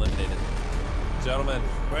now been eliminated. Gentlemen,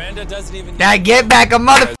 Miranda doesn't even... That get back a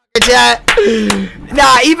motherfucker, chat.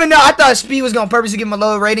 Nah, even though I thought Speed was gonna purposely give him a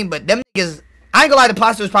low rating, but them niggas, I ain't gonna lie, the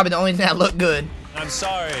pasta was probably the only thing that looked good. I'm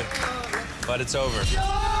sorry, but it's over.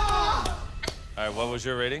 All right, what was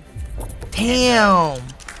your rating? Damn.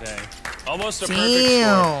 Okay. Almost a perfect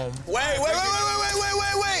Damn. score.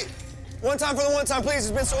 Wait. One time for the one time, please.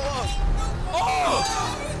 It's been so long.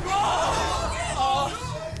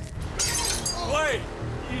 Wait,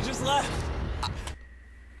 you just left.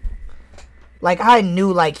 Like, I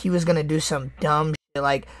knew, like, he was gonna do some dumb shit.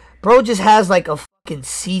 Like, bro just has, like, a fucking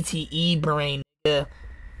CTE brain, nigga.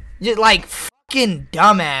 Just, like, fucking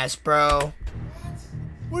dumbass, bro.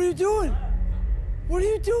 What are you doing? What are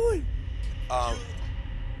you doing? I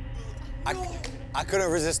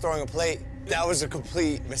couldn't resist throwing a plate. That was a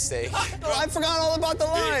complete mistake. I forgot all about the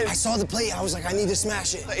line. I saw the plate. I was like, I need to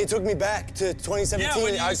smash it. It took me back to 2017. Yeah,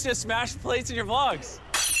 when you used to smash plates in your vlogs.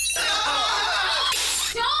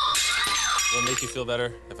 Will it make you feel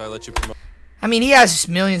better if I let you promote? I mean, he has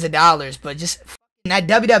millions of dollars, but just fucking that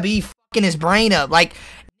WWE fucking his brain up. Like,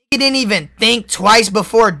 he didn't even think twice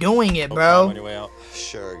before doing it, bro. On your way out.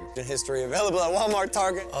 Sure. In history available at Walmart,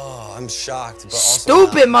 Target. Oh, I'm shocked, but also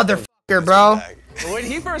Stupid motherfucker, bro. When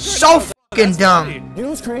he first So fucking dumb. You know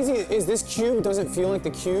what's crazy is this cube doesn't feel like the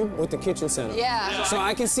cube with the kitchen setup. Yeah. So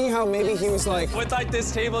I can see how maybe he was like. With like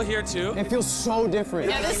this table here too. It feels so different.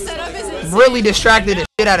 Yeah, this setup is insane. Really distracted the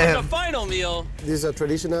shit out of The him. final meal. This is a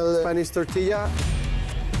traditional Spanish tortilla.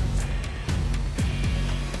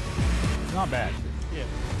 Not bad. Yeah.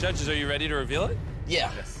 Judges, are you ready to reveal it? Yeah.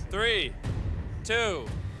 3, 2,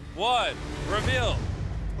 1. Reveal.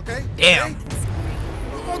 Okay. Damn.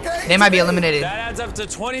 Okay. They might be eliminated. That adds up to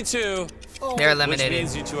 22. They're eliminated. Which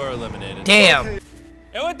means you two are eliminated. Damn.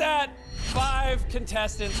 And with that, 5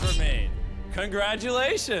 contestants remain.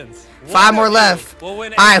 Congratulations. 5 more left. We'll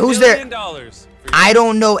win All right, who's there? $1 million. I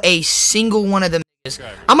don't know a single one of them niggas.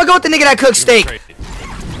 I'm gonna go with the nigga that cooks steak.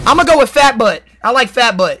 I'm gonna go with Fat Butt. I like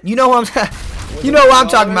Fat Butt. You know who I'm you know what I'm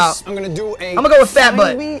talking about. I'm gonna do a. I'm gonna go with Fat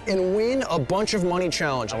Butt. And win a bunch of money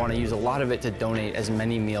challenge. I want to use a lot of it to donate as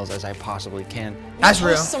many meals as I possibly can. That's We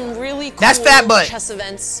real. host some really cool That's Fat Butt. chess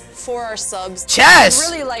events for our subs. Chess!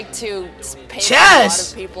 We really like to pay for Chess! a lot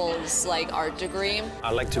of people's like art degree.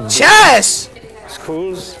 I like to Chess!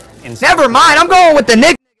 schools in Never mind. I'm going with the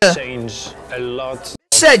nigga. change a lot.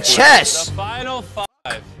 Said chess. The final 5.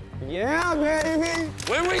 Yeah, baby.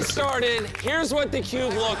 When we started, here's what the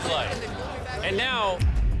cube looked like. And now,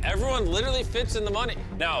 everyone literally fits in the money.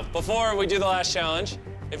 Now, before we do the last challenge,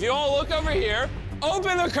 if you all look over here,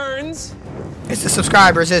 open the curtains. It's the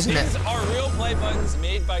subscribers, isn't it? These are real play buttons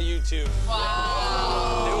made by YouTube.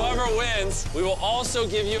 Wow. Whoever wins, we will also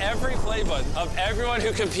give you every play button of everyone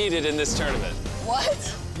who competed in this tournament.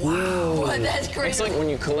 What? Wow. What? That's crazy. It's like when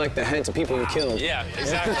you collect the heads of people you killed. Yeah,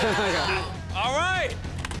 exactly. All right.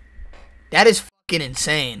 That is fucking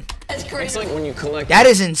insane. That's crazy. It's like when you collect. That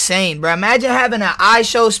is insane, bro. Imagine having an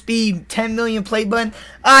iShow speed 10 million play button.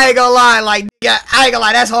 I ain't gonna lie, like, I ain't gonna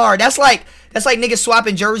lie, that's hard. That's like niggas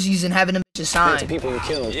swapping jerseys and having them bitches signed. People you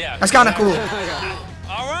killed. Yeah. That's kind of cool.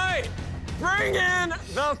 All right. Bring in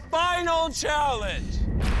the final challenge.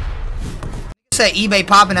 Say eBay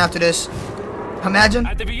popping after this. Imagine.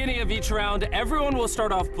 At the beginning of each round, everyone will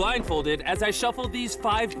start off blindfolded as I shuffle these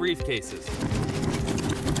 5 briefcases.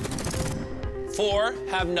 4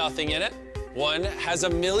 have nothing in it. 1 has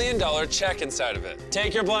 $1 million check inside of it.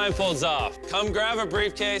 Take your blindfolds off. Come grab a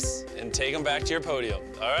briefcase and take them back to your podium.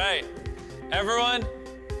 All right, everyone,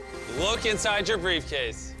 look inside your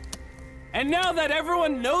briefcase. And now that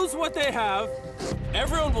everyone knows what they have,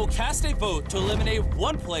 everyone will cast a vote to eliminate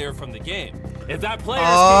one player from the game. If that player's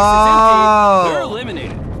case is empty, they're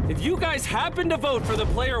eliminated. If you guys happen to vote for the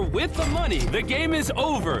player with the money, the game is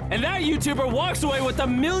over, and that YouTuber walks away with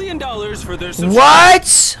 $1 million for their subscribers.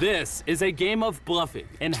 What? This is a game of bluffing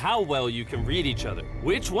and how well you can read each other.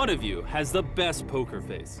 Which one of you has the best poker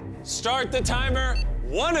face? Start the timer.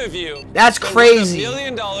 One of you. That's crazy. $1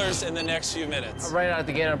 million in the next few minutes. Right out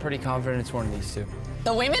the gate, I'm pretty confident it's one of these two.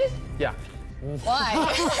 The women? Yeah.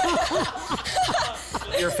 Why?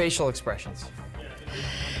 Your facial expressions.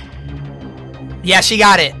 Yeah, she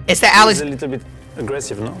got it. It's the Alex. He's a little bit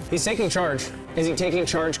aggressive, no? He's taking charge. Is he taking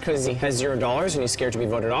charge because he has $0 and he's scared to be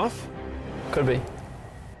voted off? Could be.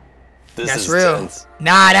 That's real. Tense.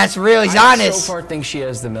 Nah, that's real. He's I honest. so far think she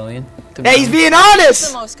has the million. Hey, he's being He's honest.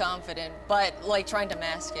 the most confident, but like trying to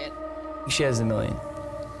mask it. She has the million.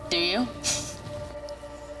 Do you?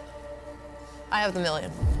 I have the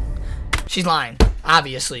million. She's lying.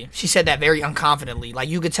 Obviously, she said that very unconfidently. Like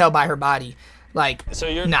you could tell by her body. Like, so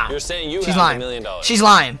you're saying you she's have lying. $1 million? She's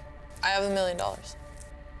lying. I have $1 million.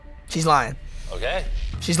 She's lying. Okay.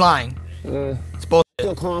 She's lying. It's bullshit. I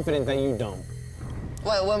feel confident that you don't.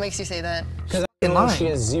 What makes you say that? Because I know she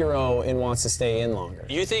has 0 and wants to stay in longer.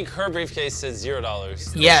 You think her briefcase says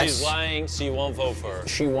 $0? Yes. She's lying, so you won't vote for her.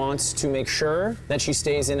 She wants to make sure that she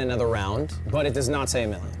stays in another round, but it does not say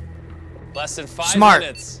 $1 million. Less than 5 Smart.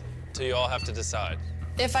 minutes till you all have to decide.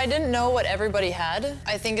 If I didn't know what everybody had,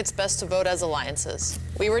 I think it's best to vote as alliances.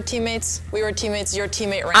 We were teammates, your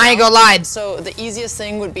teammate ran I ain't out. gonna lie. So the easiest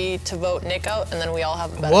thing would be to vote Nick out, and then we all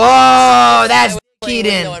have a better Whoa, that's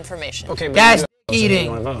cheating. No cheating. information. Okay, but That's you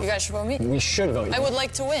cheating. You guys should vote me. We should vote you. I would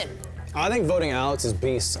like to win. I think voting Alex is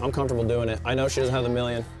beast. I'm comfortable doing it. I know she doesn't have the $1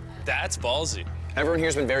 million. That's ballsy. Everyone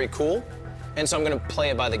here's been very cool, and so I'm gonna play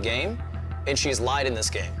it by the game, and she's lied in this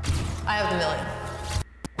game. I have the $1 million.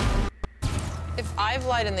 If I've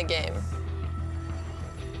lied in the game,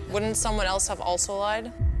 wouldn't someone else have also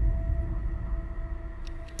lied?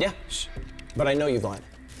 Yeah, but I know you've lied.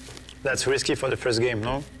 That's risky for the first game,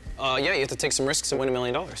 no? Yeah, you have to take some risks and win $1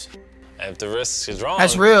 million. If the risk is wrong,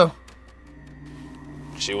 That's real.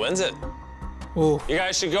 she wins it. Ooh. You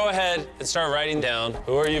guys should go ahead and start writing down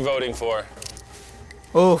who are you voting for.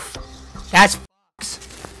 Oof. That's fucks.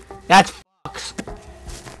 That's fucks.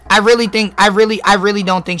 I really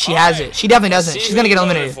don't think she has it. She definitely doesn't. She's gonna get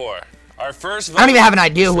eliminated. Our first vote I don't even have an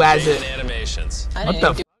idea who has it. Animations. What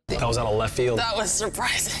the? That was out of left field. That was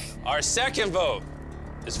surprising. Our second vote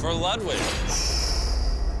is for Ludwig.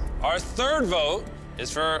 Our third vote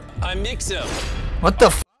is for I Mix Him. What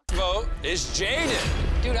the? Vote is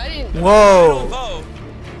Jaden. Dude, I didn't. Whoa. Vote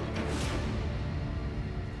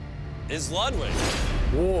is Ludwig.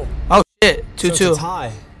 Whoa. Oh shit. 2-2. So it's a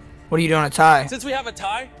tie. What are you doing a tie? Since we have a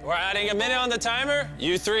tie, we're adding a minute on the timer.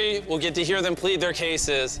 You 3 will get to hear them plead their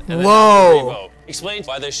cases. And then Whoa. vote. Explain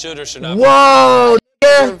why they should or should not. Whoa.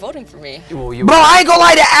 You're voting for me. Bro, I ain't gonna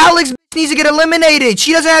lie to Alex. Needs to get eliminated.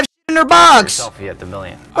 She doesn't have shit in her box. Yourself, you had the $1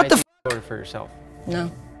 million. What the? Voted for yourself.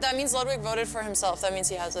 No. That means Ludwig voted for himself. That means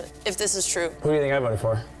he has it. If this is true. Who do you think I voted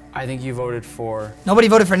for? I think you voted for... Nobody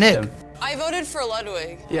voted for Nick. Him. I voted for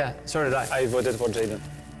Ludwig. Yeah, so did I. I voted for Jaden.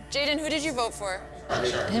 Jaden, who did you vote for?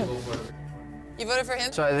 Him. You voted for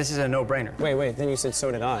him? So this is a no-brainer. Wait, then you said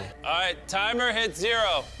so did I. All right, timer hits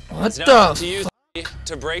 0. What it's the? now up to you 3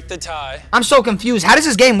 to break the tie. I'm so confused. How does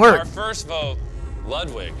this game work? Our first vote,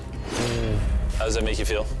 Ludwig. How does that make you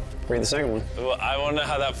feel? Read the second one. Well, I want to know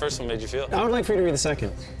how that first one made you feel. I would like for you to read the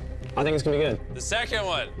second. I think it's gonna be good. The second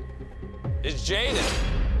one is Jaden.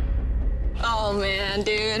 Oh man,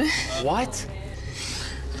 dude. What?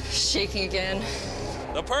 Shaking again.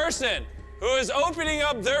 The person who is opening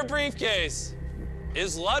up their briefcase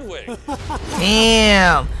is Ludwig.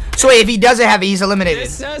 Damn. So wait, if he doesn't have it, he's eliminated. It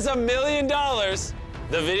says $1 million.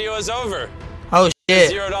 The video is over. Oh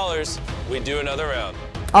shit. $0. We do another round.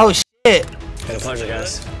 Oh shit. Been a pleasure,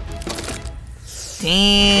 guys.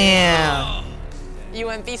 Damn. You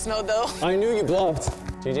went beast mode though. I knew you bluffed.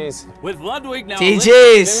 GG's. With Ludwig now.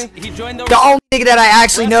 GG's. He joined the only nigga that I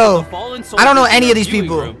actually know. I don't know any of these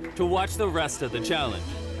people. To watch the rest of the challenge.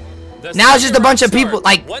 Now it's just a bunch of people.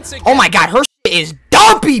 Like, oh my god, her shit is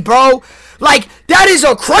dumpy, bro. Like, that is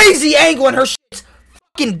a crazy angle, and her shit's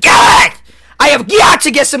fucking god. I have got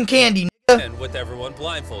to get some candy, nigga. And with everyone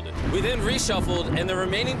blindfolded. We then reshuffled, and the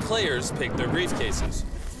remaining players picked their briefcases.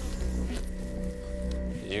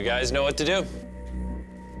 You guys know what to do.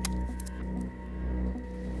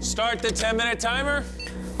 Start the 10-minute timer.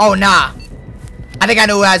 Oh, nah. I think I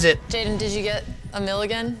know who has it. Jaden, did you get $1 million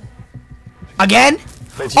again? Again?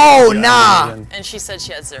 Oh, nah. And she said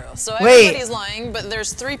she had 0. So wait. Everybody's lying, but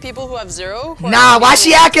there's 3 people who have 0. Nah, why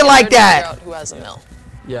she acting like that? Who has $1 million?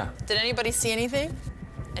 Yeah. Did anybody see anything?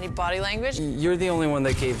 Any body language? You're the only one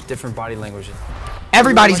that gave different body language.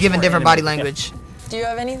 Everybody's giving different body language. Do you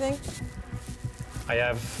have anything? I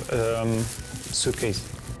have suitcase.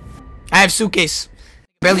 I have suitcase.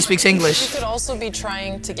 Barely speaks English. You could also be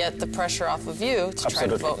trying to get the pressure off of you to try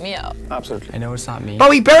to vote me out. Absolutely. I know it's not me.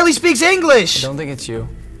 But he barely speaks English. I don't think it's you.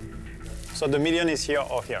 So the million is here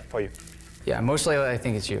or here for you? Yeah, most likely I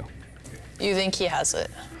think it's you. You think he has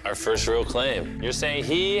it? Our first real claim. You're saying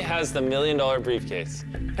he has the $1 million briefcase.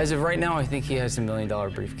 As of right now, I think he has the $1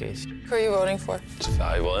 million briefcase. Who are you voting for? It's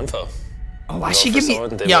valuable info. Oh, why she give me?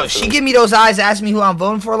 Yo, she give me those eyes, ask me who I'm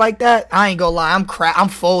voting for like that. I ain't gonna lie, I'm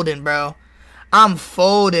folding, bro. I'm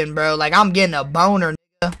folding, bro. Like, I'm getting a boner,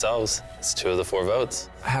 nigga. It's 2 of the 4 votes.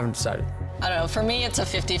 I haven't decided. I don't know. For me, it's a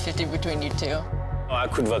 50-50 between you two. Oh, I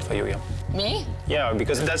could vote for you, yeah. Me? Yeah,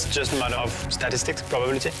 because that's just a matter of statistics,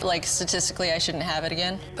 probability. Like, statistically, I shouldn't have it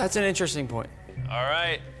again? That's an interesting point. All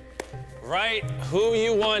right. Write who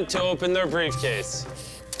you want to open their briefcase.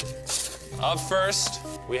 Up first,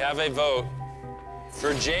 we have a vote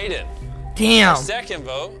for Jaden. Damn. Our second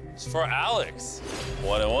vote is for Alex.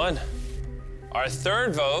 1-1. Our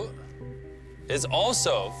third vote is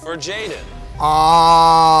also for Jaden.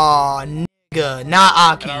 Aw, nigga, not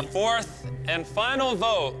Aki. And our fourth and final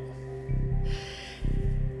vote.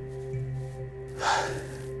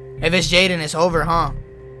 If it's Jaden, it's over, huh?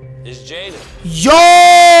 Is Jaden.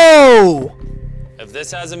 Yo! If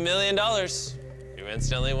this has $1 million, you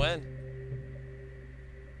instantly win.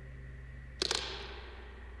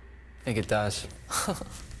 I think it does. Oh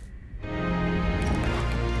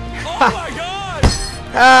my god!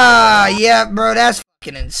 Ah, yeah, bro, that's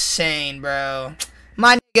fucking insane, bro.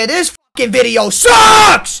 My nigga, this fucking video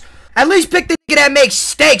sucks! At least pick the nigga that makes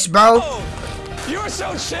steaks, bro. Oh, you were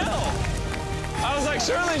so chill. I was like,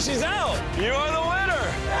 surely she's out. You are the winner.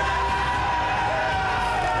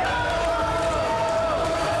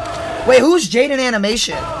 Wait, who's Jaden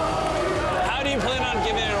Animation? How do you plan on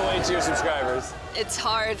giving it away to your subscribers? It's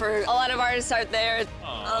hard for a lot of artists out there.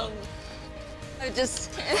 I just,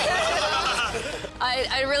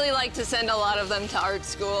 I really like to send a lot of them to art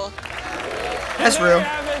school. That's real.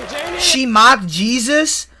 She mocked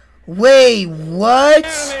Jesus? Wait, what?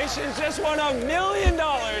 Animation just won $1 million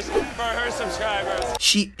for her subscribers.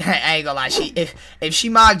 I ain't gonna lie, if she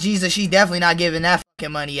mocked Jesus, she definitely not giving that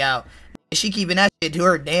fucking money out. She keeping that shit to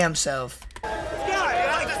her damn self.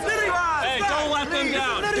 Hey, don't let them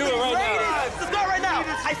down. Do it right now. Subscribe right now.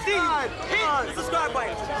 I see you. Hit the subscribe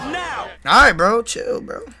button now. Alright, bro. Chill,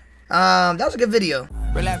 bro. That was a good video.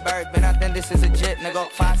 Real that bird, been out then, this is legit, nigga.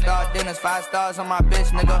 5-star dinners, 5 stars on my bitch,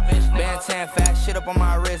 nigga. Been 10 fat shit up on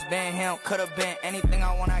my wrist, been him, could've been anything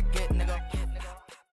I wanna get, nigga.